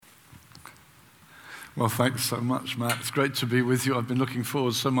Well, thanks so much, Matt. It's great to be with you. I've been looking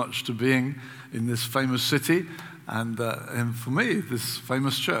forward so much to being in this famous city and for me, this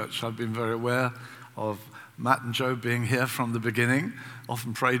famous church. I've been very aware of Matt and Joe being here from the beginning,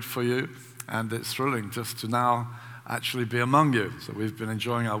 often prayed for you, and it's thrilling just to now actually be among you. So we've been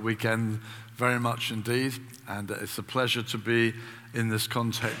enjoying our weekend very much indeed, and it's a pleasure to be in this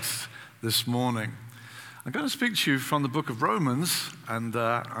context this morning. I'm going to speak to you from the book of Romans, and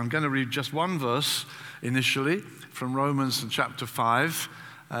I'm going to read just one verse initially from Romans chapter 5.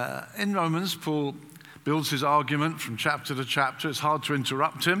 In Romans, Paul builds his argument from chapter to chapter. It's hard to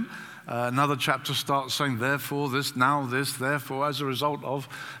interrupt him. Another chapter starts saying, therefore this, now this, therefore, as a result of.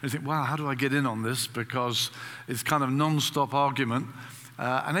 And you think, wow, how do I get in on this? Because it's kind of non-stop argument.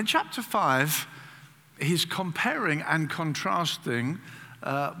 And in chapter 5, he's comparing and contrasting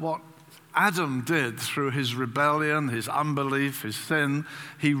what Adam did through his rebellion, his unbelief, his sin.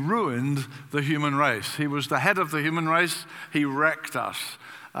 He ruined the human race. He was the head of the human race. He wrecked us.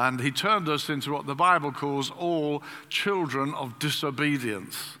 And he turned us into what the Bible calls all children of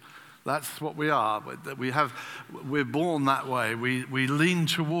disobedience. That's what we are. We're born that way. We lean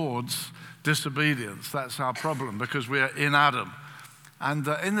towards disobedience. That's our problem because we are in Adam. And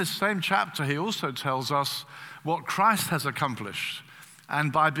in this same chapter, he also tells us what Christ has accomplished.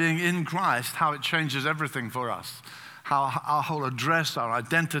 And by being in Christ, how it changes everything for us. How our whole address, our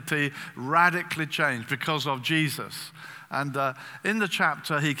identity radically changed because of Jesus. And in the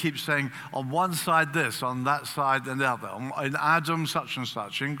chapter, he keeps saying, on one side this, on that side and the other. In Adam, such and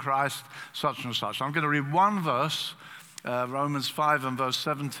such. In Christ, such and such. I'm going to read one verse, Romans 5 and verse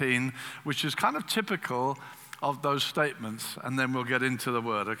 17, which is kind of typical of those statements. And then we'll get into the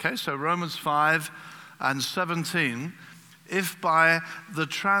word, okay? So Romans 5 and 17. If by the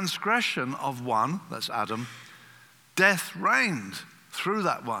transgression of one, that's Adam, death reigned through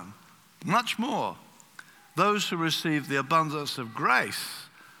that one, much more, those who receive the abundance of grace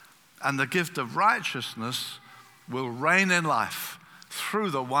and the gift of righteousness will reign in life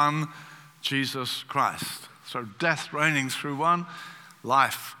through the one, Jesus Christ. So death reigning through one,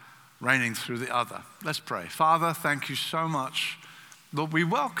 life reigning through the other. Let's pray. Father, thank you so much. Lord, we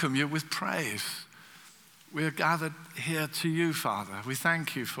welcome you with praise. We are gathered here to you, Father. We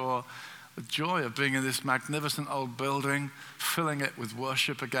thank you for the joy of being in this magnificent old building, filling it with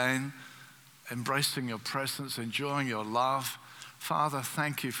worship again, embracing your presence, enjoying your love. Father,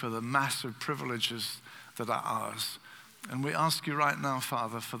 thank you for the massive privileges that are ours. And we ask you right now,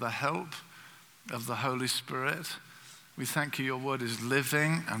 Father, for the help of the Holy Spirit. We thank you, your word is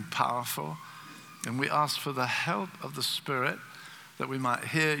living and powerful. And we ask for the help of the Spirit that we might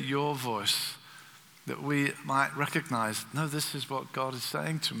hear your voice, that we might recognize, no, this is what God is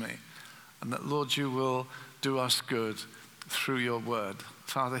saying to me. And that, Lord, you will do us good through your word.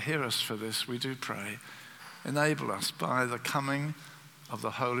 Father, hear us for this, we do pray. Enable us by the coming of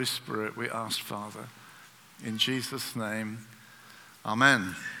the Holy Spirit, we ask, Father. In Jesus' name,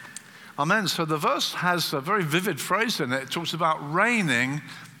 amen. Amen. So the verse has a very vivid phrase in it. It talks about reigning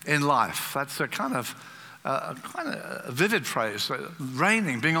in life. That's a kind of a vivid phrase,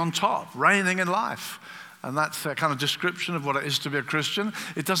 reigning, being on top, reigning in life. And that's a kind of description of what it is to be a Christian.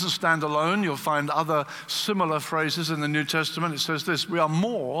 It doesn't stand alone. You'll find other similar phrases in the New Testament. It says this, we are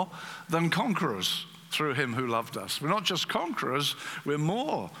more than conquerors through him who loved us. We're not just conquerors, we're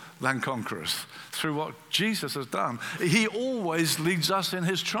more than conquerors through what Jesus has done. He always leads us in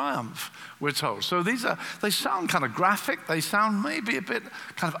his triumph, we're told. So they sound kind of graphic. They sound maybe a bit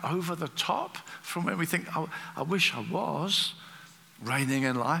kind of over the top from when we think, oh, I wish I was reigning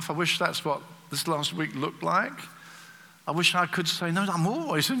in life. I wish that's what this last week looked like. I wish I could say, no, I'm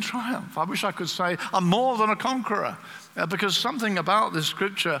always in triumph. I wish I could say, I'm more than a conqueror. Because something about this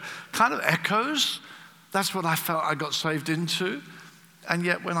scripture kind of echoes. That's what I felt I got saved into. And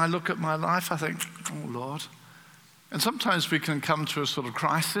yet when I look at my life, I think, oh, Lord. And sometimes we can come to a sort of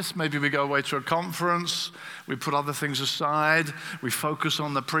crisis. Maybe we go away to a conference. We put other things aside. We focus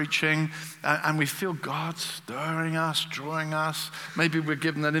on the preaching. And we feel God stirring us, drawing us. Maybe we're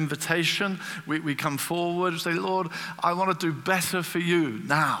given an invitation. We come forward and say, Lord, I want to do better for you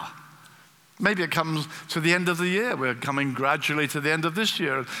now. Maybe it comes to the end of the year. We're coming gradually to the end of this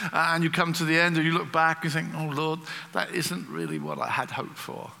year. And you come to the end and you look back and you think, oh, Lord, that isn't really what I had hoped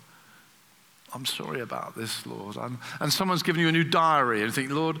for. I'm sorry about this, Lord. And someone's given you a new diary and you think,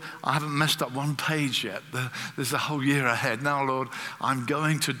 Lord, I haven't messed up one page yet. There's a whole year ahead. Now, Lord, I'm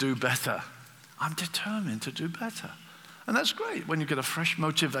going to do better. I'm determined to do better. And that's great when you get a fresh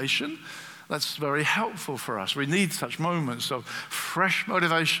motivation. That's very helpful for us. We need such moments of fresh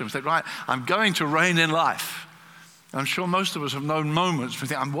motivation. Say, right, I'm going to reign in life. I'm sure most of us have known moments where we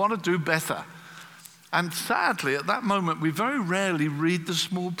think, I want to do better. And sadly, at that moment, we very rarely read the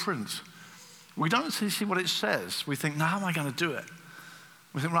small print. We don't see what it says. We think, now how am I going to do it?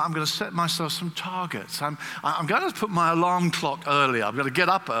 We think, right, I'm going to set myself some targets. I'm going to put my alarm clock earlier. I'm going to get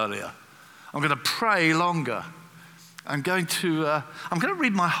up earlier. I'm going to pray longer. I'm going to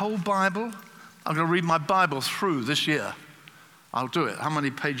read my whole Bible. I'm going to read my Bible through this year. I'll do it. How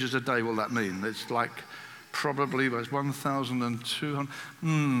many pages a day will that mean? It's like probably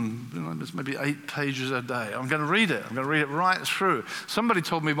 1,200. It's maybe 8 pages a day. I'm going to read it. I'm going to read it right through. Somebody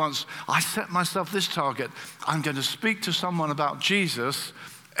told me once, I set myself this target. I'm going to speak to someone about Jesus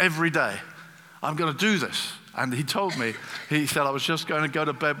every day. I'm going to do this. And he told me, he said, I was just going to go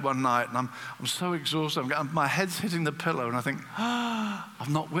to bed one night and I'm so exhausted. My head's hitting the pillow and I think, I've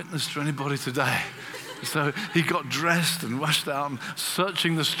not witnessed to anybody today. So he got dressed and rushed out and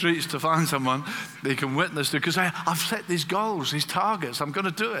searching the streets to find someone that he can witness to, because I've set these goals, these targets. I'm going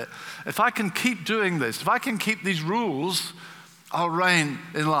to do it. If I can keep doing this, if I can keep these rules, I'll reign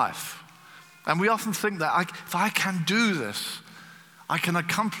in life. And we often think that if I can do this, I can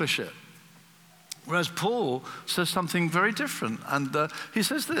accomplish it. Whereas Paul says something very different. And he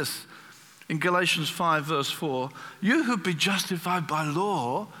says this in Galatians 5 verse 4, you who be justified by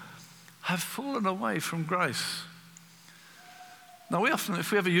law have fallen away from grace. Now, we often,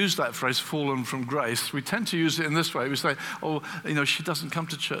 if we ever use that phrase, fallen from grace, we tend to use it in this way. We say, she doesn't come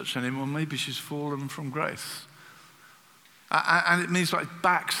to church anymore. Maybe she's fallen from grace. And it means like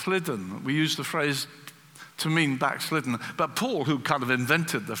backslidden. We use the phrase to mean backslidden. But Paul, who kind of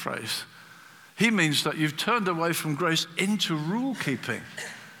invented the phrase, he means that you've turned away from grace into rule keeping.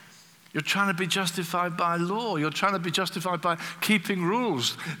 You're trying to be justified by law. You're trying to be justified by keeping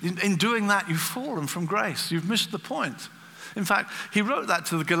rules. In doing that, you've fallen from grace. You've missed the point. In fact, he wrote that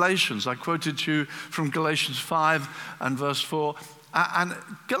to the Galatians. I quoted to you from Galatians 5 and verse 4. And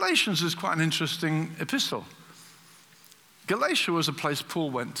Galatians is quite an interesting epistle. Galatia was a place Paul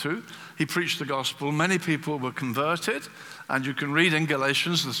went to. He preached the gospel. Many people were converted. And you can read in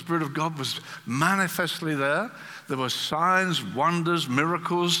Galatians, the Spirit of God was manifestly there. There were signs, wonders,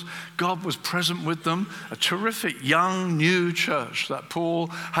 miracles. God was present with them. A terrific young, new church that Paul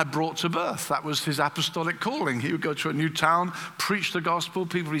had brought to birth. That was his apostolic calling. He would go to a new town, preach the gospel,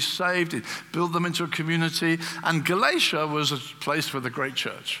 people be saved, he'd build them into a community. And Galatia was a place for the great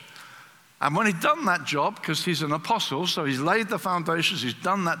church. And when he'd done that job, because he's an apostle, so he's laid the foundations, he's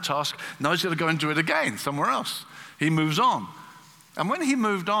done that task, now he's going to go and do it again somewhere else. He moves on. And when he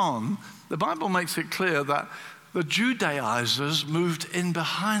moved on, the Bible makes it clear that the Judaizers moved in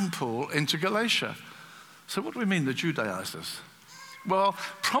behind Paul into Galatia. So what do we mean, the Judaizers? Well,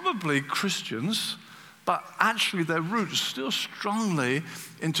 probably Christians, but actually their roots still strongly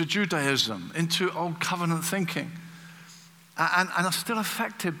into Judaism, into Old Covenant thinking, and are still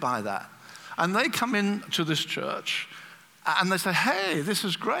affected by that. And they come into this church and they say, hey, this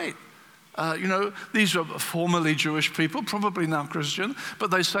is great. These are formerly Jewish people, probably now Christian,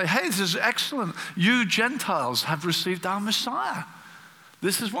 but they say, hey, this is excellent. You Gentiles have received our Messiah.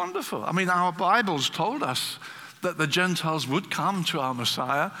 This is wonderful. I mean, our Bibles told us that the Gentiles would come to our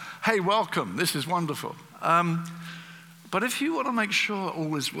Messiah. Hey, welcome. This is wonderful. But if you want to make sure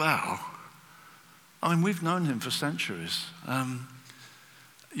all is well, I mean, we've known him for centuries.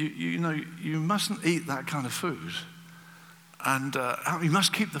 You mustn't eat that kind of food. And you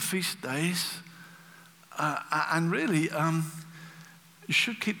must keep the feast days. And really, you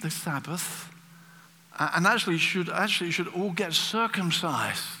should keep the Sabbath. And actually, you should all get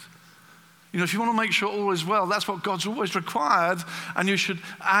circumcised. If you want to make sure all is well, that's what God's always required. And you should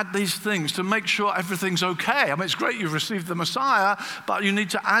add these things to make sure everything's okay. I mean, it's great you've received the Messiah, but you need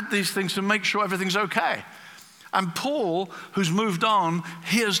to add these things to make sure everything's okay. And Paul, who's moved on,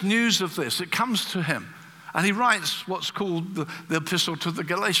 hears news of this. It comes to him. And he writes what's called the Epistle to the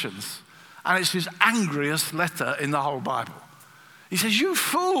Galatians. And it's his angriest letter in the whole Bible. He says, you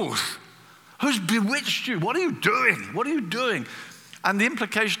fools, who's bewitched you? What are you doing? What are you doing? And the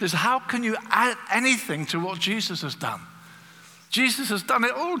implication is, how can you add anything to what Jesus has done? Jesus has done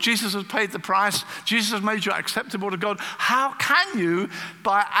it all. Jesus has paid the price. Jesus has made you acceptable to God. How can you,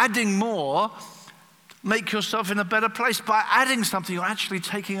 by adding more, make yourself in a better place? By adding something, you're actually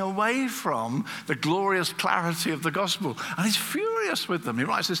taking away from the glorious clarity of the gospel. And he's furious with them. He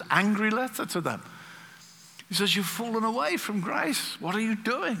writes this angry letter to them. He says, you've fallen away from grace. What are you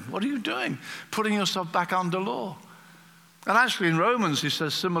doing? What are you doing? Putting yourself back under law. And actually in Romans, he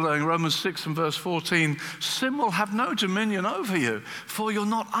says similar, in Romans 6 and verse 14, sin will have no dominion over you, for you're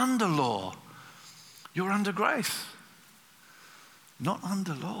not under law. You're under grace. Not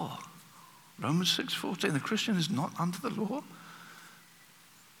under law. Romans 6:14, the Christian is not under the law.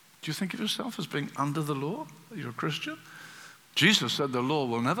 Do you think of yourself as being under the law? You're a Christian? Jesus said the law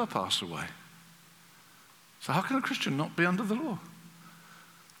will never pass away. So how can a Christian not be under the law?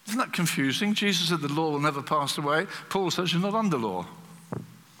 Isn't that confusing? Jesus said the law will never pass away. Paul says you're not under law.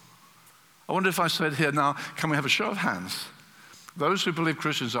 I wonder if I said here now, can we have a show of hands? Those who believe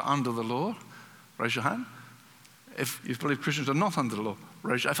Christians are under the law, raise your hand. If you believe Christians are not under the law,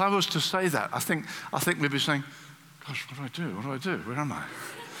 raise your hand. If I was to say that, I think we'd be saying, gosh, what do I do? What do I do? Where am I?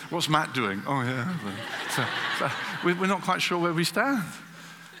 What's Matt doing? Oh, yeah. So we're not quite sure where we stand.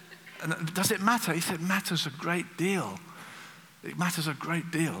 And does it matter? He said it matters a great deal. It matters a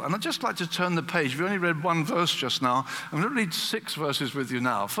great deal. And I'd just like to turn the page. We only read one verse just now. I'm going to read 6 verses with you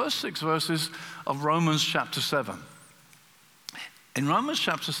now. First 6 verses of Romans chapter 7. In Romans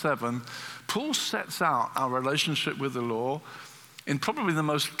chapter 7, Paul sets out our relationship with the law in probably the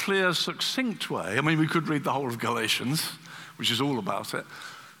most clear, succinct way. I mean, we could read the whole of Galatians, which is all about it.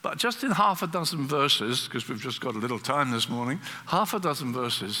 But just in half a dozen verses, because we've just got a little time this morning, half a dozen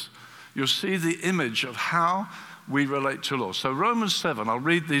verses, you'll see the image of how we relate to law. So Romans 7, I'll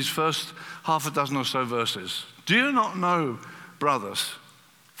read these first half a dozen or so verses. Do you not know, brothers,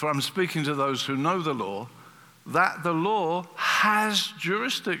 for I'm speaking to those who know the law, that the law has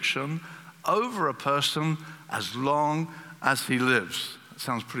jurisdiction over a person as long as he lives? That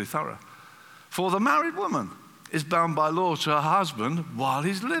sounds pretty thorough. For the married woman is bound by law to her husband while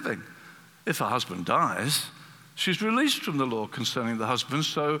he's living. If her husband dies, she's released from the law concerning the husband.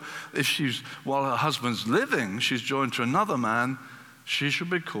 So if while her husband's living, she's joined to another man, she shall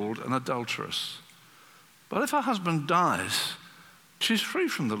be called an adulteress. But if her husband dies, she's free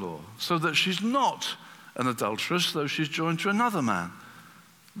from the law, so that she's not an adulteress, though she's joined to another man.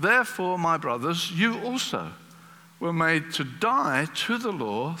 Therefore, my brothers, you also were made to die to the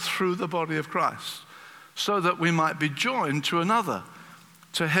law through the body of Christ, so that we might be joined to another,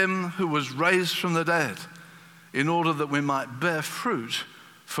 to him who was raised from the dead, in order that we might bear fruit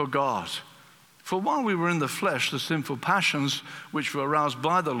for God. For while we were in the flesh, the sinful passions which were aroused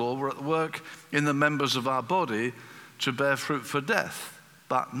by the law were at work in the members of our body to bear fruit for death.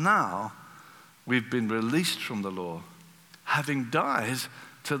 But now we've been released from the law, having died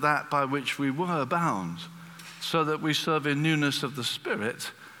to that by which we were bound, so that we serve in newness of the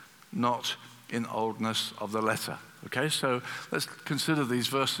Spirit, not in oldness of the letter. Okay, so let's consider these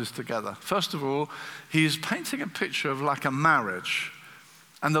verses together. First of all, he's painting a picture of like a marriage.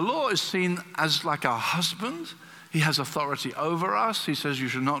 And the law is seen as like our husband. He has authority over us. He says, you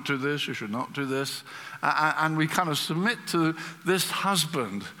should not do this, you should not do this. And we kind of submit to this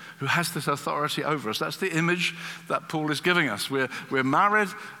husband who has this authority over us. That's the image that Paul is giving us. We're married,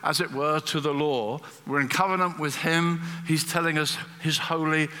 as it were, to the law. We're in covenant with him. He's telling us his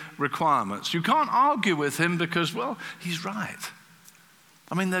holy requirements. You can't argue with him because, well, he's right.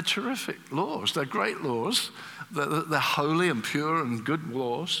 I mean, they're terrific laws. They're great laws. They're holy and pure and good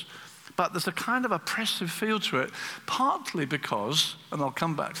laws. But there's a kind of oppressive feel to it, partly because, and I'll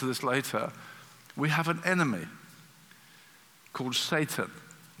come back to this later, we have an enemy called Satan,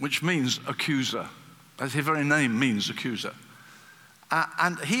 which means accuser. As his very name means accuser.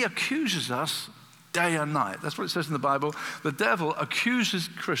 And he accuses us day and night. That's what it says in the Bible. The devil accuses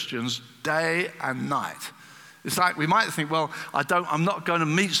Christians day and night. It's like we might think, well, I'm not going to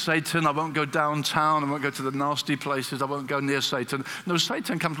meet Satan. I won't go downtown. I won't go to the nasty places. I won't go near Satan. No,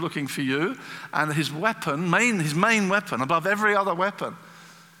 Satan comes looking for you, and his main weapon, above every other weapon,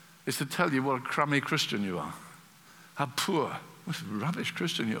 is to tell you what a crummy Christian you are. How poor, what a rubbish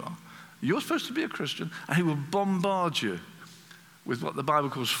Christian you are. You're supposed to be a Christian, and he will bombard you with what the Bible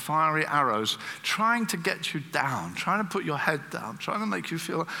calls fiery arrows, trying to get you down, trying to put your head down, trying to make you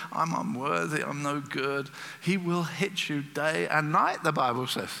feel, I'm unworthy, I'm no good. He will hit you day and night, the Bible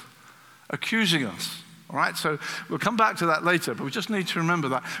says, accusing us. All right, so we'll come back to that later, but we just need to remember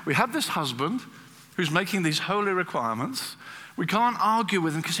that. We have this husband who's making these holy requirements. We can't argue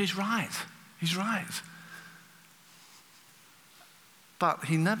with him because he's right. He's right. But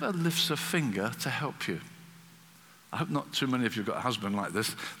he never lifts a finger to help you. I hope not too many of you have got a husband like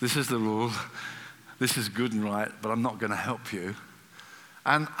this. This is the rule. This is good and right, but I'm not going to help you.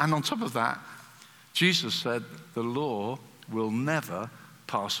 And on top of that, Jesus said the law will never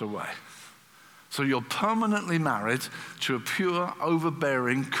pass away. So you're permanently married to a pure,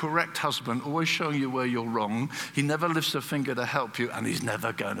 overbearing, correct husband, always showing you where you're wrong. He never lifts a finger to help you, and he's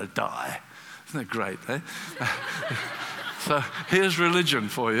never going to die. Isn't it great, eh? So here's religion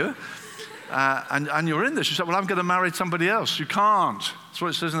for you. And you're in this. You say, well, I'm going to marry somebody else. You can't. That's what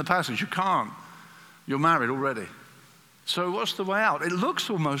it says in the passage. You can't. You're married already. So what's the way out? It looks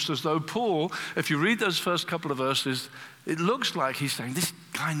almost as though Paul, if you read those first couple of verses, it looks like he's saying, this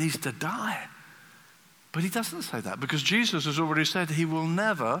guy needs to die. But he doesn't say that because Jesus has already said he will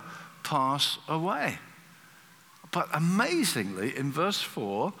never pass away. But amazingly, in verse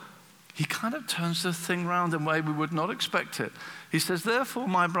 4, he kind of turns the thing round in a way we would not expect it. He says, therefore,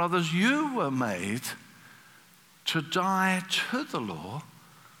 my brothers, you were made to die to the law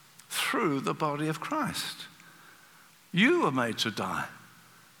through the body of Christ. You were made to die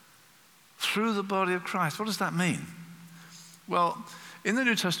through the body of Christ. What does that mean? Well, in the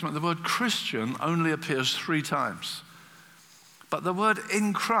New Testament, the word Christian only appears 3 times. But the word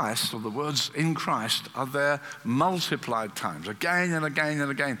in Christ, or the words in Christ, are there multiplied times, again and again and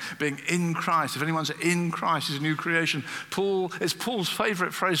again. Being in Christ. If anyone's in Christ, he's a new creation. It's Paul's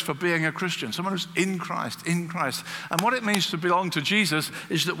favorite phrase for being a Christian. Someone who's in Christ, in Christ. And what it means to belong to Jesus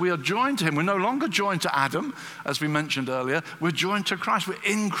is that we are joined to him. We're no longer joined to Adam, as we mentioned earlier. We're joined to Christ. We're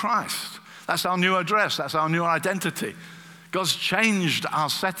in Christ. That's our new address. That's our new identity. God's changed our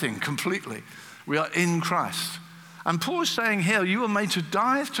setting completely. We are in Christ. And Paul is saying here, you were made to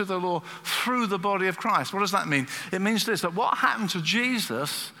die to the law through the body of Christ. What does that mean? It means this, that what happened to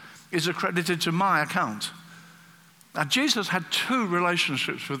Jesus is accredited to my account. Now, Jesus had 2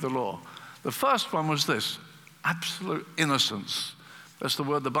 relationships with the law. The first one was this, absolute innocence. That's the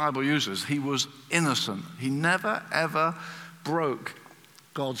word the Bible uses. He was innocent. He never, ever broke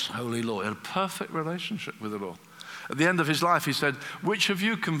God's holy law. He had a perfect relationship with the law. At the end of his life, he said, which of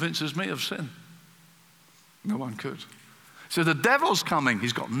you convinces me of sin? No one could. So the devil's coming.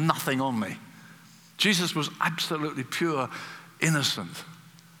 He's got nothing on me. Jesus was absolutely pure, innocent.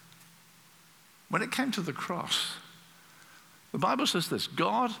 When it came to the cross, the Bible says this,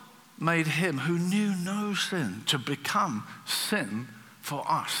 God made him who knew no sin to become sin for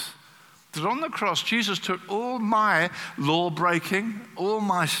us. That on the cross, Jesus took all my law breaking, all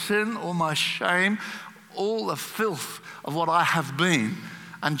my sin, all my shame, all the filth of what I have been.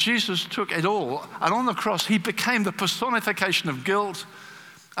 And Jesus took it all. And on the cross, he became the personification of guilt.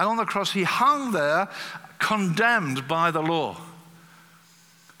 And on the cross, he hung there, condemned by the law.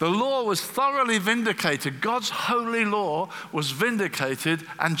 The law was thoroughly vindicated. God's holy law was vindicated,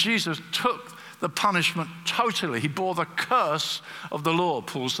 and Jesus took the punishment totally. He bore the curse of the law,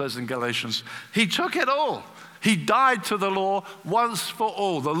 Paul says in Galatians. He took it all. He died to the law once for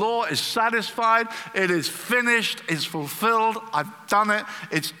all. The law is satisfied. It is finished. It's fulfilled. I've done it.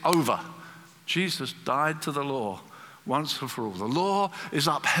 It's over. Jesus died to the law once and for all. The law is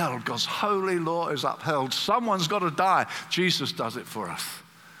upheld. God's holy law is upheld. Someone's got to die. Jesus does it for us.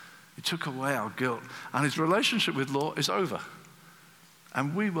 He took away our guilt. And his relationship with law is over.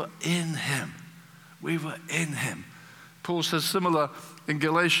 And we were in him. We were in him. Paul says similar in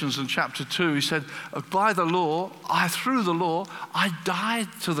Galatians in chapter 2. He said, by the law, through the law, I died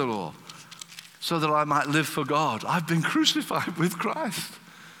to the law so that I might live for God. I've been crucified with Christ.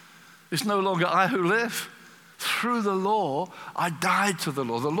 It's no longer I who live. Through the law, I died to the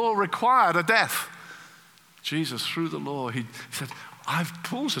law. The law required a death. Jesus, through the law, he said,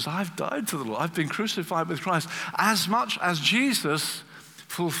 Paul says, I've died to the law. I've been crucified with Christ. As much as Jesus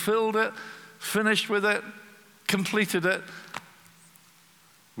fulfilled it, finished with it, completed it,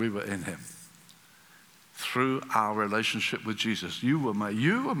 we were in him. Through our relationship with Jesus. You were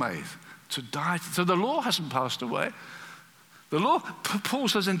made to die. So the law hasn't passed away. The law, Paul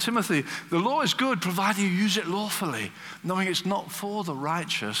says in Timothy, the law is good provided you use it lawfully, knowing it's not for the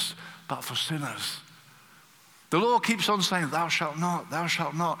righteous, but for sinners. The law keeps on saying, thou shalt not, thou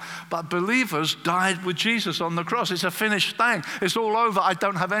shalt not. But believers died with Jesus on the cross. It's a finished thing. It's all over. I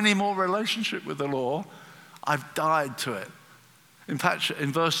don't have any more relationship with the law. I've died to it. In fact,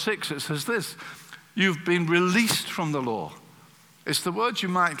 in verse 6, it says this, you've been released from the law. It's the word you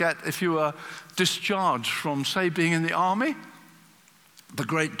might get if you were discharged from, say, being in the army. The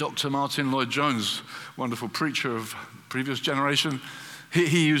great Dr. Martin Lloyd-Jones, wonderful preacher of previous generation,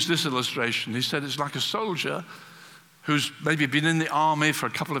 he used this illustration. He said it's like a soldier who's maybe been in the army for a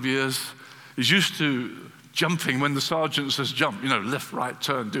couple of years. He's used to jumping when the sergeant says jump, left, right,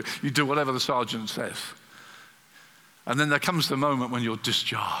 turn, you do whatever the sergeant says. And then there comes the moment when you're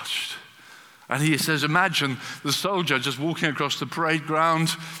discharged. And he says, imagine the soldier just walking across the parade ground.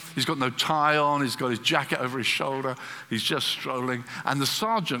 He's got no tie on. He's got his jacket over his shoulder. He's just strolling. And the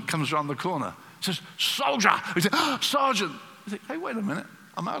sergeant comes around the corner. He says, soldier. He says, sergeant. He says, hey, wait a minute.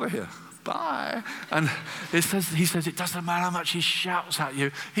 I'm out of here. Bye. And he says, it doesn't matter how much he shouts at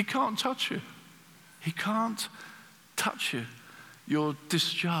you. He can't touch you. He can't touch you. You're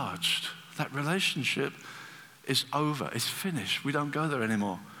discharged. That relationship is over. It's finished. We don't go there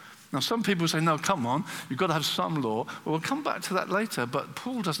anymore. Now, some people say, no, come on, you've got to have some law. Well, we'll come back to that later, but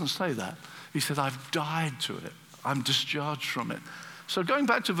Paul doesn't say that. He said, I've died to it. I'm discharged from it. So going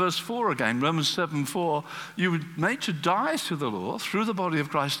back to verse 4 again, Romans 7:4, you were made to die to the law through the body of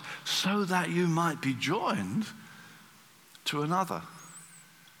Christ so that you might be joined to another.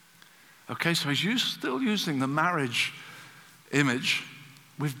 Okay, so he's still using the marriage image.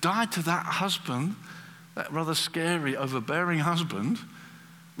 We've died to that husband, that rather scary, overbearing husband.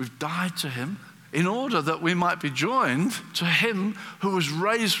 We've died to him in order that we might be joined to him who was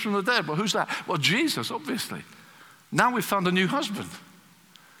raised from the dead. Well, who's that? Well, Jesus, obviously. Now we've found a new husband,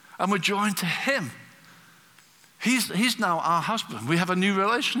 and we're joined to him. He's now our husband. We have a new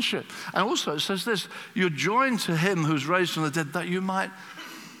relationship. And also it says this, you're joined to him who's raised from the dead that you might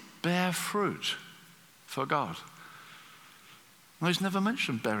bear fruit for God. Now, he's never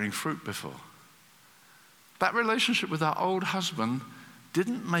mentioned bearing fruit before. That relationship with our old husband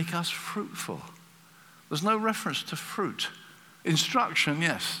didn't make us fruitful. There's no reference to fruit. Instruction,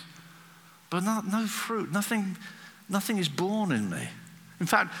 yes, but no fruit. Nothing is born in me. In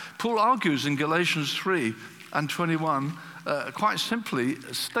fact, Paul argues in Galatians 3:21, quite simply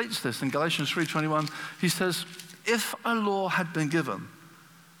states this in Galatians 3:21. He says, if a law had been given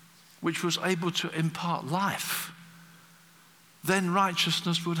which was able to impart life, then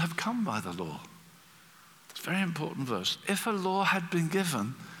righteousness would have come by the law. It's a very important verse. If a law had been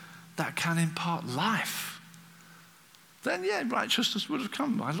given that can impart life, then righteousness would have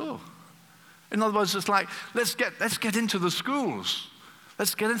come by law. In other words, it's like, let's get into the schools.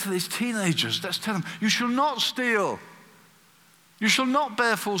 Let's get into these teenagers. Let's tell them, you shall not steal. You shall not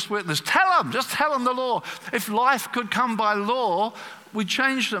bear false witness. Just tell them the law. If life could come by law, we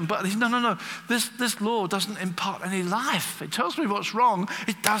change them. But no. This law doesn't impart any life. It tells me what's wrong.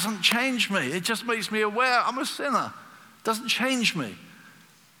 It doesn't change me. It just makes me aware I'm a sinner. It doesn't change me.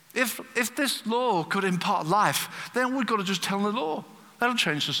 If this law could impart life, then we've got to just tell them the law. That'll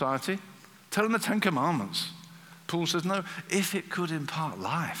change society. Tell them the 10 Commandments. Paul says, no, if it could impart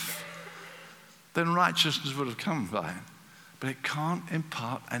life, then righteousness would have come by it. But it can't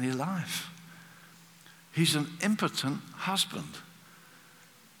impart any life. He's an impotent husband.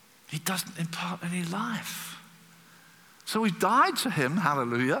 He doesn't impart any life. So we died to him,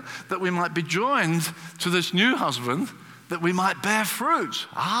 hallelujah, that we might be joined to this new husband, that we might bear fruit.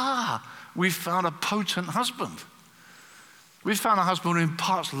 We've found a potent husband. We've found a husband who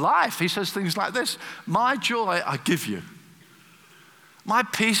imparts life. He says things like this, my joy I give you. My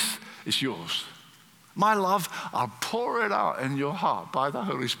peace is yours. My love, I'll pour it out in your heart by the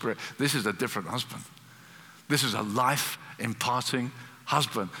Holy Spirit. This is a different husband. This is a life-imparting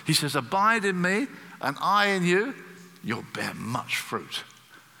husband. He says, abide in me and I in you, you'll bear much fruit.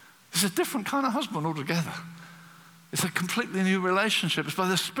 This is a different kind of husband altogether. It's a completely new relationship. It's by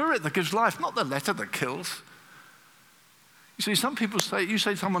the Spirit that gives life, not the letter that kills. You see, some people say, you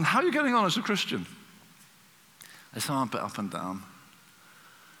say to someone, how are you getting on as a Christian? They say, I'm a bit up and down.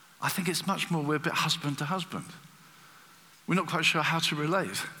 I think it's much more we're a bit husband to husband. We're not quite sure how to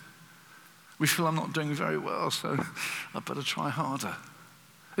relate. We feel I'm not doing very well, so I better try harder.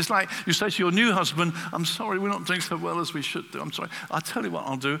 It's like you say to your new husband, I'm sorry, we're not doing so well as we should do. I'm sorry. I'll tell you what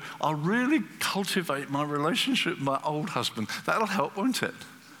I'll do. I'll really cultivate my relationship with my old husband. That'll help, won't it?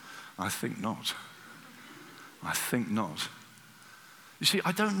 I think not. I think not. You see,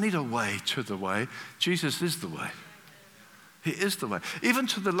 I don't need a way to the way. Jesus is the way. He is the way. Even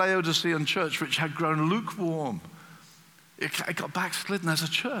to the Laodicean church, which had grown lukewarm, it got backslidden as a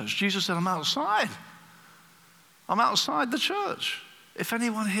church. Jesus said, I'm outside. I'm outside the church. If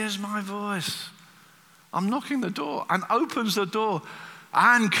anyone hears my voice, I'm knocking the door and opens the door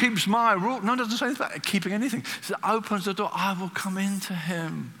and keeps my rule. No, it doesn't say anything about keeping anything. It says, opens the door, I will come into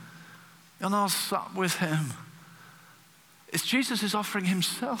him and I'll sup with him. It's Jesus is offering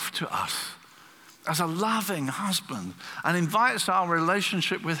himself to us as a loving husband and invites our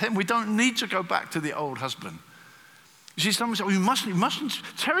relationship with him. We don't need to go back to the old husband. You see, someone says, you mustn't,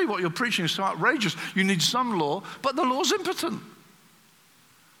 Terry, what you're preaching is so outrageous. You need some law, but the law's impotent.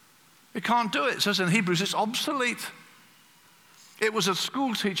 It can't do it. It says in Hebrews, it's obsolete. It was a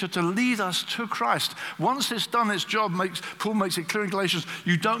school teacher to lead us to Christ. Once it's done its job, Paul makes it clear in Galatians,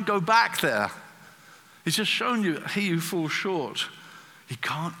 you don't go back there. He's just shown you, he who falls short, he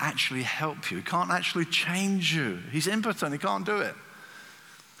can't actually help you. He can't actually change you. He's impotent. He can't do it.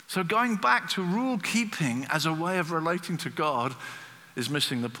 So going back to rule keeping as a way of relating to God is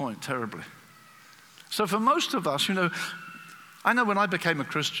missing the point terribly. So for most of us, I know when I became a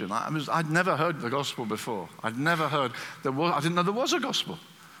Christian, I'd never heard the gospel before. I'd never heard I didn't know there was a gospel.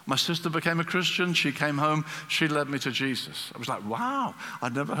 My sister became a Christian. She came home. She led me to Jesus. I was like, wow,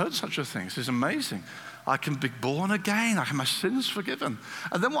 I'd never heard such a thing. This is amazing. I can be born again. I can have my sins forgiven.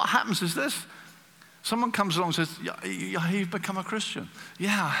 And then what happens is this. Someone comes along and says, yeah, you've become a Christian.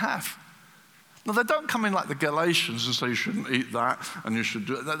 Yeah, I have. Now, they don't come in like the Galatians and say you shouldn't eat that and you should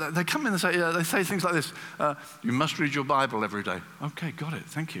do it. They come in and say, they say things like this. You must read your Bible every day. Okay, got it.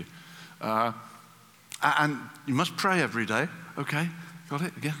 Thank you. And you must pray every day. Okay, got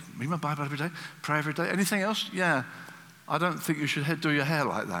it. Yeah, read my Bible every day. Pray every day. Anything else? Yeah. I don't think you should do your hair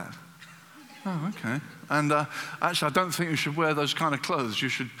like that. Oh, okay. And actually, I don't think you should wear those kind of clothes. You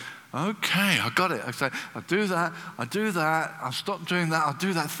should, okay, I got it. I say, I'll do that, I'll stop doing that, I'll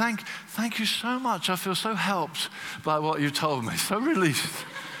do that. Thank you so much. I feel so helped by what you told me, so released.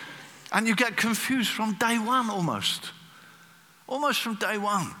 And you get confused from day one almost from day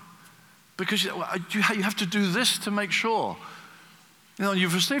one. Because you have to do this to make sure. You know,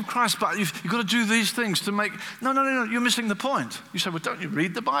 you've received Christ, but you've got to do these things to make, no, you're missing the point. You say, well, don't you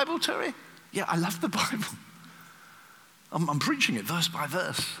read the Bible, Terry? Yeah, I love the Bible. I'm preaching it verse by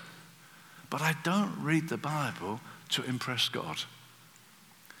verse. But I don't read the Bible to impress God.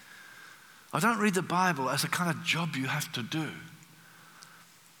 I don't read the Bible as a kind of job you have to do.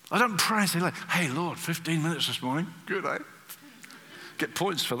 I don't pray and say, like, hey, Lord, 15 minutes this morning. Good, eh? Get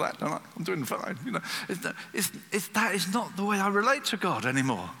points for that, don't I? I'm doing fine. You know, that is not the way I relate to God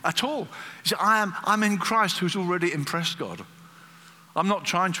anymore at all. You see, I'm in Christ who's already impressed God. I'm not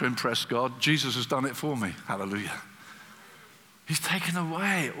trying to impress God. Jesus has done it for me. Hallelujah. He's taken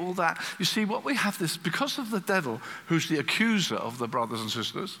away all that. You see, what we have this, because of the devil, who's the accuser of the brothers and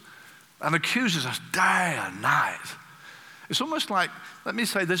sisters, and accuses us day and night. It's almost like, let me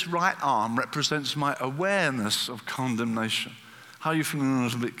say, this right arm represents my awareness of condemnation. How are you feeling?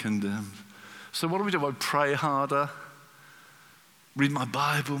 A bit condemned. So what do? I pray harder, read my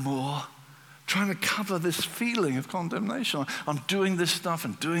Bible more, trying to cover this feeling of condemnation. I'm doing this stuff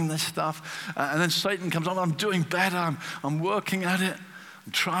and doing this stuff. And then Satan comes on, I'm doing better, I'm working at it,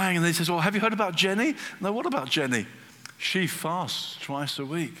 I'm trying. And then he says, well, have you heard about Jenny? No, what about Jenny? She fasts twice a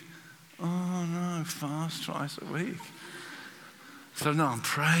week. Oh no, fast twice a week. So no, I'm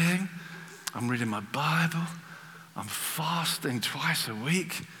praying, I'm reading my Bible, I'm fasting twice a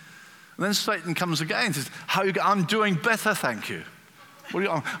week. And then Satan comes again and says, how you go? I'm doing better, thank you.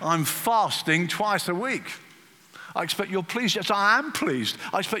 I'm fasting twice a week. I expect you're pleased. Yes, I am pleased.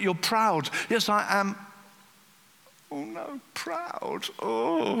 I expect you're proud. Yes, I am. Oh no, proud.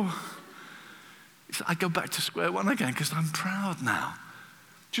 Oh. I go back to square one again because I'm proud now.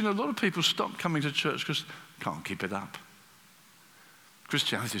 Do you know, a lot of people stop coming to church because can't keep it up.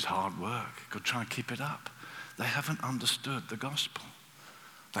 Christianity is hard work. You've got to try and keep it up. They haven't understood the gospel.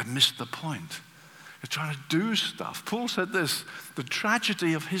 They've missed the point. They're trying to do stuff. Paul said this, the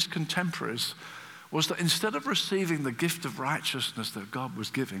tragedy of his contemporaries was that instead of receiving the gift of righteousness that God was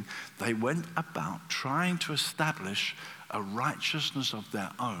giving, they went about trying to establish a righteousness of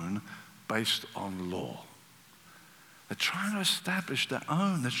their own based on law. They're trying to establish their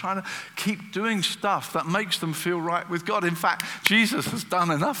own. They're trying to keep doing stuff that makes them feel right with God. In fact, Jesus has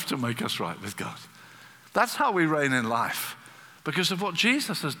done enough to make us right with God. That's how we reign in life. Because of what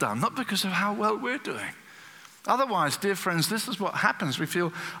Jesus has done, not because of how well we're doing. Otherwise, dear friends, this is what happens. We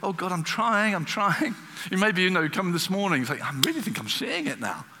feel, oh God, I'm trying. You come this morning and think, I really think I'm seeing it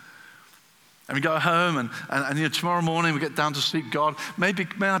now. And we go home and tomorrow morning we get down to seek God. May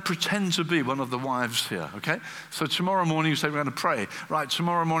I pretend to be one of the wives here, okay? So tomorrow morning you say, we're going to pray. Right,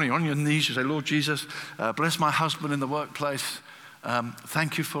 tomorrow morning you're on your knees, you say, Lord Jesus, bless my husband in the workplace.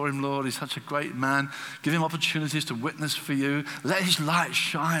 Thank you for him, Lord. He's such a great man. Give him opportunities to witness for you. Let his light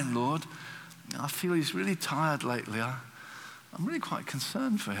shine, Lord. I feel he's really tired lately. I'm really quite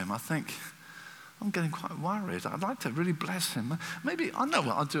concerned for him. I think I'm getting quite worried. I'd like to really bless him. Maybe, I know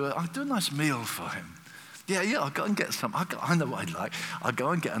what I'll do. I'll do a nice meal for him. Yeah, I'll go and get some. I know what I'd like. I'll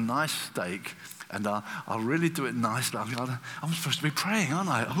go and get a nice steak. And I'll really do it nicely. I'm supposed to be praying, aren't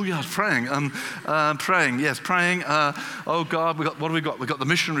I? Oh, yeah, I was praying. Praying. Oh, God, what do we got? We've got the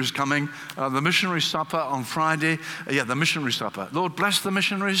missionaries coming. The missionary supper on Friday. The missionary supper. Lord, bless the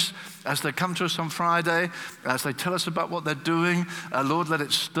missionaries as they come to us on Friday, as they tell us about what they're doing. Lord, let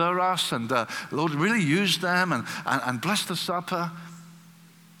it stir us. And Lord, really use them and bless the supper.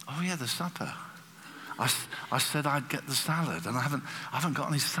 Oh, yeah, the supper. I said I'd get the salad, and I haven't got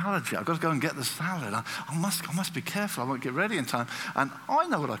any salad yet. I've got to go and get the salad. I must be careful. I won't get ready in time. And I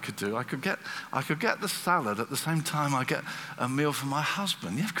know what I could do. I could get the salad at the same time I get a meal for my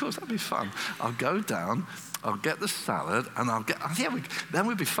husband. Yeah, of course, that'd be fun. I'll go down. I'll get the salad, and then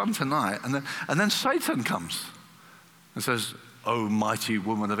we'll be fun tonight. And then Satan comes and says, O mighty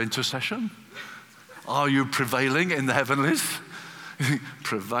woman of intercession? Are you prevailing in the heavenlies?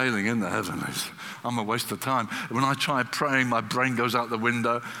 Prevailing in the heavenlies. I'm a waste of time. When I try praying, my brain goes out the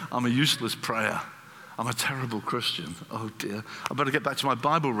window. I'm a useless prayer. I'm a terrible Christian. Oh dear. I better get back to my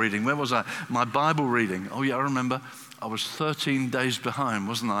Bible reading. Where was I? My Bible reading. Oh yeah, I remember. I was 13 days behind,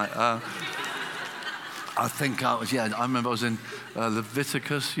 wasn't I? I think I was, I remember I was in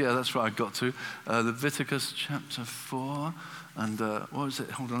Leviticus. Yeah, that's where I got to. Leviticus chapter 4. And what was it?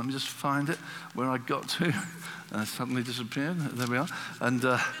 Hold on, let me just find it. Where I got to. Suddenly disappeared. There we are. And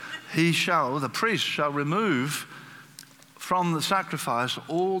the priest shall remove from the sacrifice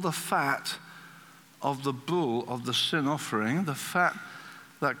all the fat of the bull of the sin offering, the fat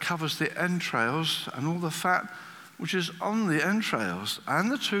that covers the entrails, and all the fat which is on the entrails,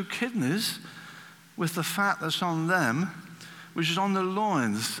 and the 2 kidneys with the fat that's on them, which is on the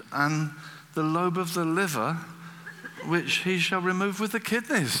loins, and the lobe of the liver, which he shall remove with the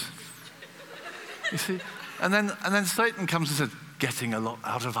kidneys. You see? And then Satan comes and says, getting a lot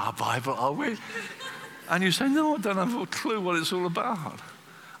out of our Bible, are we? And you say, no, I don't have a clue what it's all about.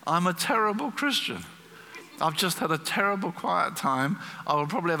 I'm a terrible Christian. I've just had a terrible quiet time. I will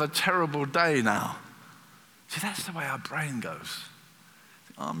probably have a terrible day now. See, that's the way our brain goes.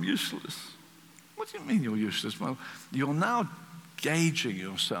 I'm useless. What do you mean you're useless? Well, you're now gauging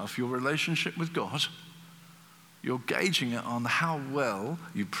yourself, your relationship with God. You're gauging it on how well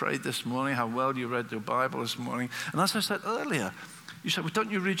you prayed this morning, how well you read your Bible this morning. And as I said earlier, you said, well,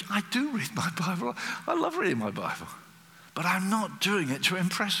 don't you read? I do read my Bible. I love reading my Bible. But I'm not doing it to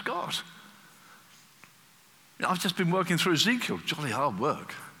impress God. I've just been working through Ezekiel, jolly hard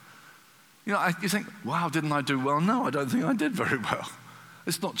work. You think, wow, didn't I do well? No, I don't think I did very well.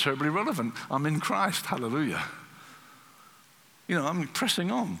 It's not terribly relevant. I'm in Christ, hallelujah. I'm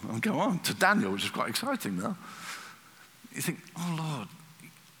pressing on and go on to Daniel, which is quite exciting now. You think, oh Lord,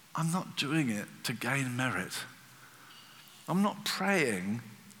 I'm not doing it to gain merit. I'm not praying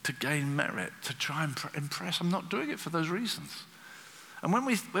to gain merit, to try and impress. I'm not doing it for those reasons. And when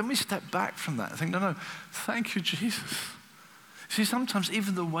we step back from that, I think, no, thank you, Jesus. See, sometimes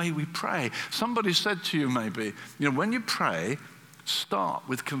even the way we pray, somebody said to you maybe, when you pray, start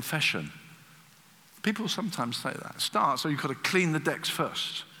with confession. People sometimes say that. Start, so you've got to clean the decks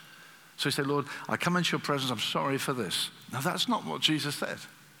first. So you say, Lord, I come into your presence, I'm sorry for this. Now, that's not what Jesus said.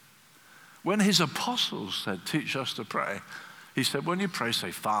 When his apostles said, teach us to pray, he said, when you pray,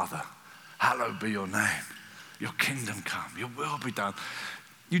 say, Father, hallowed be your name. Your kingdom come, your will be done.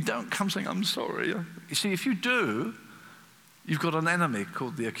 You don't come saying, I'm sorry. You see, if you do, you've got an enemy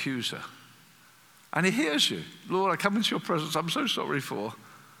called the accuser. And he hears you. Lord, I come into your presence, I'm so sorry for.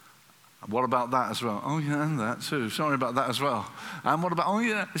 What about that as well? Oh yeah, and that too. Sorry about that as well. And what about, oh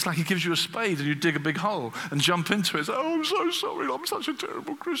yeah, it's like he gives you a spade and you dig a big hole and jump into it. Oh, I'm so sorry, I'm such a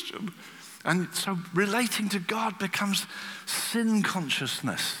terrible Christian. And so relating to God becomes sin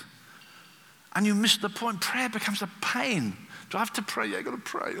consciousness. And you miss the point. Prayer becomes a pain. Do I have to pray? Yeah, I've got to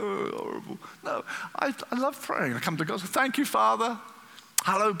pray. Oh, horrible. No, I love praying. I come to God and say, thank you, Father.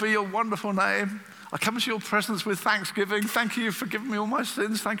 Hallowed be your wonderful name. I come into your presence with thanksgiving. Thank you for giving me all my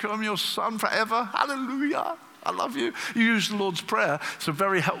sins. Thank you, I'm your son forever. Hallelujah. I love you. You use the Lord's Prayer. It's a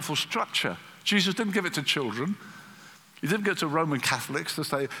very helpful structure. Jesus didn't give it to children. He didn't go to Roman Catholics to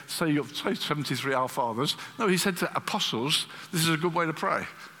say 73 Our Fathers. No, he said to apostles, this is a good way to pray.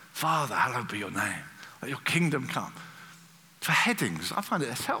 Father, hallowed be your name. Let your kingdom come. For headings, I find it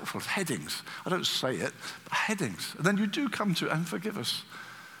helpful. Headings. I don't say it, but headings. And then you do come to and forgive us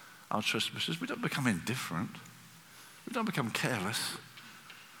our trespasses. We don't become indifferent. We don't become careless.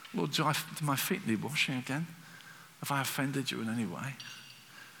 Lord, do my feet need washing again? Have I offended you in any way?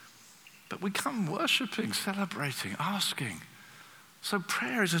 But we come worshiping, celebrating, asking. So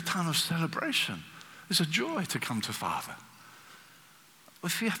prayer is a time of celebration. It's a joy to come to Father.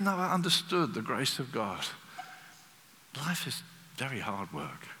 If you have never understood the grace of God, life is very hard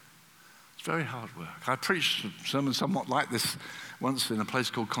work. It's very hard work. I preached a sermon somewhat like this once in a place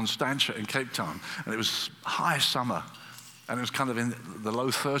called Constantia in Cape Town, and it was high summer, and it was kind of in the low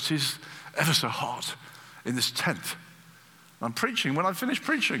 30s, ever so hot, in this tent. I'm preaching. When I finished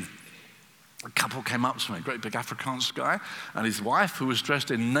preaching, a couple came up to me, a great big Afrikaans guy, and his wife, who was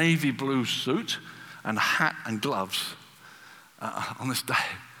dressed in navy blue suit and hat and gloves on this day.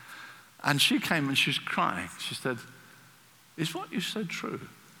 And she came and she was crying. She said, is what you said true?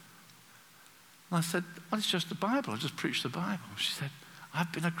 And I said, well, it's just the Bible. I just preached the Bible. She said,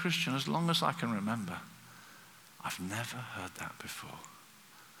 I've been a Christian as long as I can remember. I've never heard that before.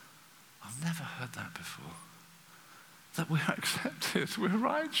 I've never heard that before. That we're accepted, we're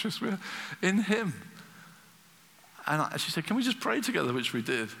righteous, we're in him. And she said, can we just pray together, which we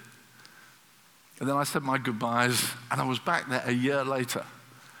did. And then I said my goodbyes, and I was back there a year later.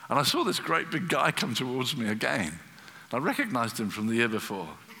 And I saw this great big guy come towards me again. I recognized him from the year before.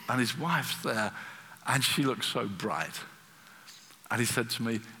 And his wife's there, and she looked so bright. And he said to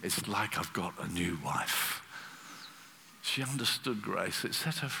me, it's like I've got a new wife. She understood grace. It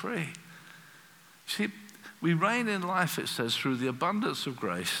set her free. See, we reign in life, it says, through the abundance of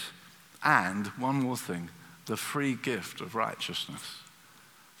grace and, one more thing, the free gift of righteousness.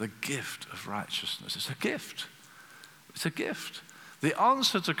 The gift of righteousness. It's a gift. It's a gift. The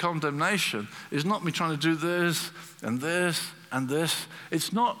answer to condemnation is not me trying to do this and this and this.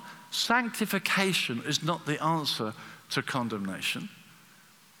 It's not, sanctification is not the answer to condemnation.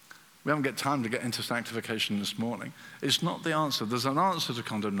 We haven't got time to get into sanctification this morning. It's not the answer. There's an answer to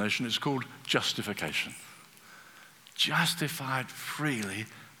condemnation. It's called justification. Justified freely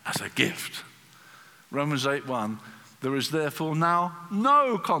as a gift. Romans 8:1, there is therefore now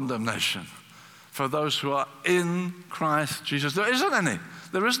no condemnation for those who are in Christ Jesus. There isn't any.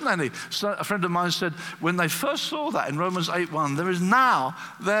 There isn't any. So a friend of mine said, when they first saw that in Romans 8:1, there is now,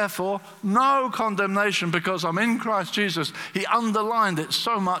 therefore, no condemnation because I'm in Christ Jesus. He underlined it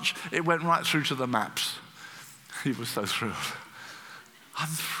so much, it went right through to the maps. He was so thrilled. I'm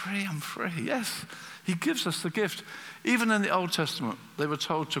free, I'm free. Yes, he gives us the gift. Even in the Old Testament, they were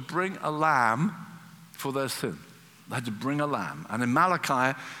told to bring a lamb for their sin. They had to bring a lamb. And in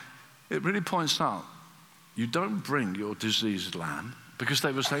Malachi, it really points out, you don't bring your diseased lamb, because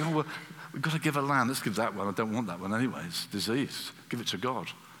they were saying, oh, well, we've got to give a lamb. Let's give that one. I don't want that one anyway. It's diseased. Give it to God.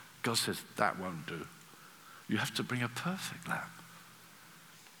 God says, that won't do. You have to bring a perfect lamb.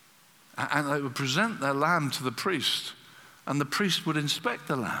 And they would present their lamb to the priest, and the priest would inspect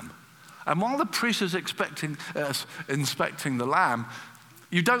the lamb. And while the priest is inspecting the lamb,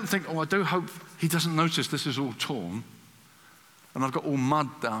 you don't think, oh, I do hope he doesn't notice this is all torn and I've got all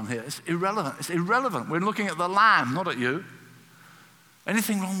mud down here. It's irrelevant. It's irrelevant. We're looking at the lamb, not at you.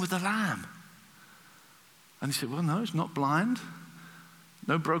 Anything wrong with the lamb? And he said, well, no, it's not blind.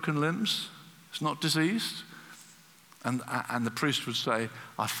 No broken limbs. It's not diseased. And the priest would say,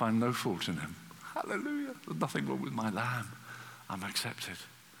 I find no fault in him. Hallelujah. There's nothing wrong with my lamb. I'm accepted.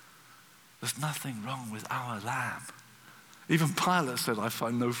 There's nothing wrong with our lamb. Even Pilate said, I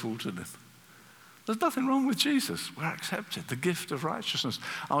find no fault in him. There's nothing wrong with Jesus. We're accepted. The gift of righteousness.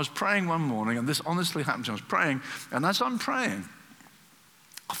 I was praying one morning, and this honestly happened to me. I was praying, and as I'm praying,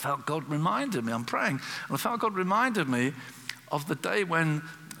 I felt God reminded me. I'm praying, and I felt God reminded me of the day when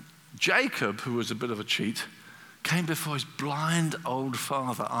Jacob, who was a bit of a cheat, came before his blind old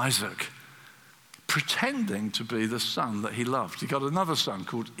father, Isaac, pretending to be the son that he loved. He got another son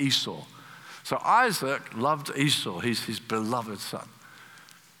called Esau. So Isaac loved Esau. He's his beloved son.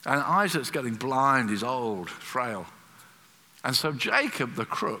 And Isaac's getting blind. He's old, frail. And so Jacob, the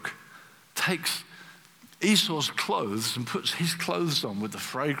crook, takes Esau's clothes and puts his clothes on with the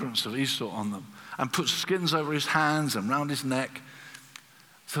fragrance of Esau on them, and puts skins over his hands and round his neck.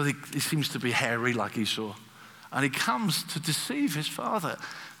 So he seems to be hairy like Esau. And he comes to deceive his father,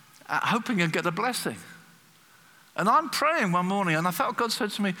 hoping he'll get a blessing. And I'm praying one morning, and I felt God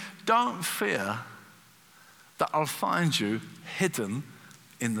said to me, don't fear that I'll find you hidden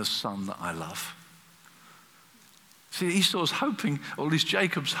in the son that I love. See, Esau's hoping, or at least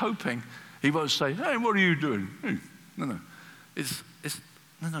Jacob's hoping, he won't say, hey, what are you doing? No.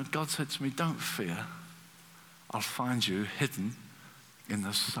 No, God said to me, don't fear. I'll find you hidden in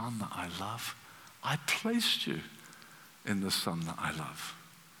the son that I love. I placed you in the son that I love.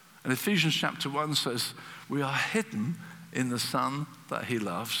 And Ephesians chapter 1 says, we are hidden in the son that he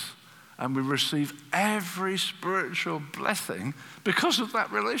loves, and we receive every spiritual blessing because of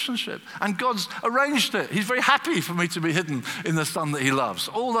that relationship. And God's arranged it. He's very happy for me to be hidden in the son that he loves.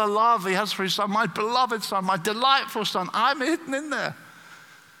 All the love he has for his son, my beloved son, my delightful son, I'm hidden in there.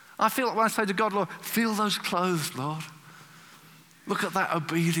 I feel like when I say to God, Lord, feel those clothes, Lord. Look at that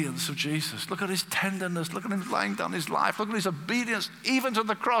obedience of Jesus. Look at his tenderness. Look at him laying down his life. Look at his obedience, even to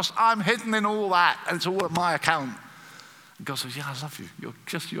the cross. I'm hidden in all that, and it's all at my account. And God says, yeah, I love you.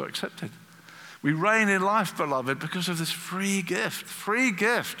 You're accepted. We reign in life, beloved, because of this free gift. Free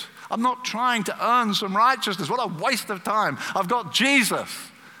gift. I'm not trying to earn some righteousness. What a waste of time. I've got Jesus.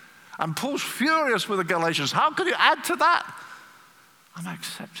 And Paul's furious with the Galatians. How could you add to that? I'm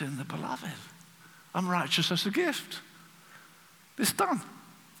accepted in the beloved. I'm righteous as a gift. It's done.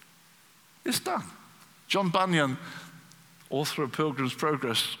 It's done. John Bunyan, author of Pilgrim's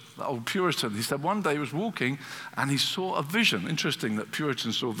Progress, the old Puritan, he said one day he was walking and he saw a vision. Interesting that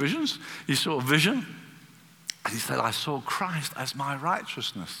Puritans saw visions. He saw a vision and he said, I saw Christ as my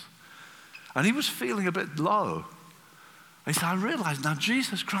righteousness. And he was feeling a bit low. He said, I realize now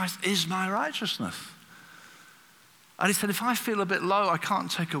Jesus Christ is my righteousness. And he said, if I feel a bit low, I can't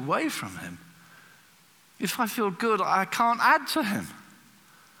take away from him. If I feel good, I can't add to him.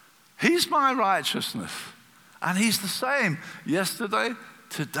 He's my righteousness. And he's the same yesterday,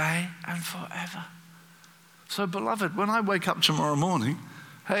 today, and forever. So, beloved, when I wake up tomorrow morning,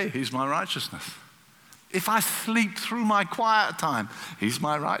 hey, he's my righteousness. If I sleep through my quiet time, he's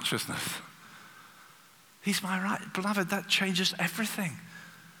my righteousness. He's my right. Beloved, that changes everything.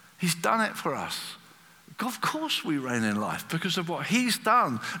 He's done it for us. Of course we reign in life because of what he's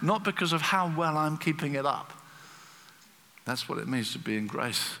done, not because of how well I'm keeping it up. That's what it means to be in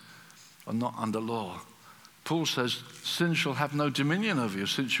grace and not under law. Paul says, sin shall have no dominion over you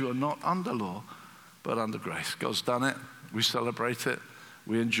since you are not under law, but under grace. God's done it. We celebrate it.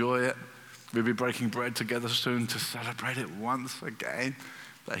 We enjoy it. We'll be breaking bread together soon to celebrate it once again,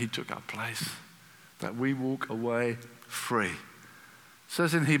 that he took our place, that we walk away free. It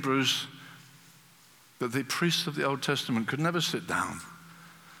says in Hebrews that the priests of the Old Testament could never sit down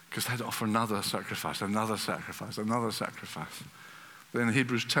because they'd offer another sacrifice, another sacrifice, another sacrifice. Then in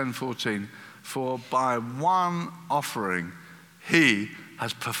Hebrews 10:14, for by one offering he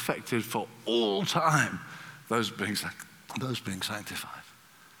has perfected for all time those being sanctified.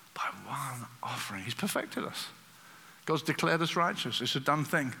 By one offering, he's perfected us. God's declared us righteous. It's a done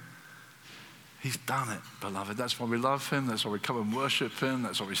thing. He's done it, beloved. That's why we love him. That's why we come and worship him.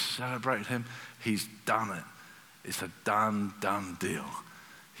 That's why we celebrate him. He's done it. It's a done deal.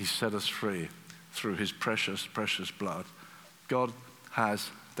 He set us free through his precious, precious blood. God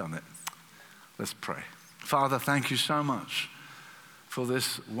has done it. Let's pray. Father, thank you so much for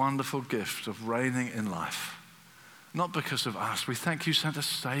this wonderful gift of reigning in life. Not because of us. We thank you sent a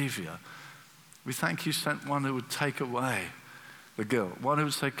Savior. We thank you sent one who would take away the guilt. One who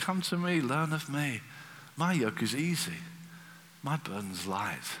would say, come to me, learn of me. My yoke is easy. My burden's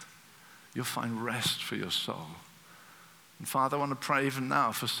light. You'll find rest for your soul. And Father, I want to pray even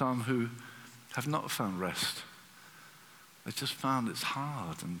now for some who have not found rest. They've just found it's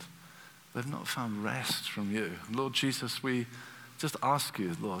hard and they've not found rest from you. Lord Jesus, we just ask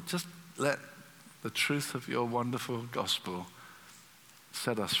you, Lord, just let the truth of your wonderful gospel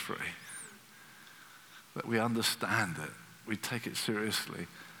set us free. That we understand it. We take it seriously.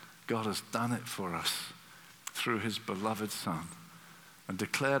 God has done it for us through his beloved Son and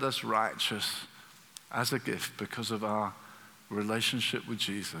declared us righteous as a gift because of our relationship with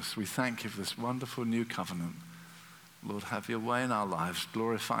Jesus. We thank you for this wonderful new covenant. Lord, have your way in our lives.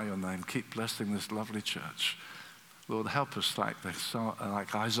 Glorify your name. Keep blessing this lovely church. Lord, help us like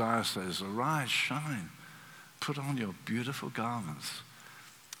Isaiah says, arise, shine, put on your beautiful garments.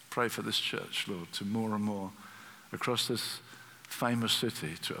 Pray for this church, Lord, to more and more across this famous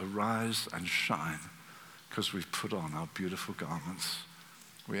city to arise and shine because we've put on our beautiful garments.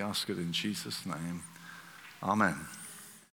 We ask it in Jesus' name. Amen.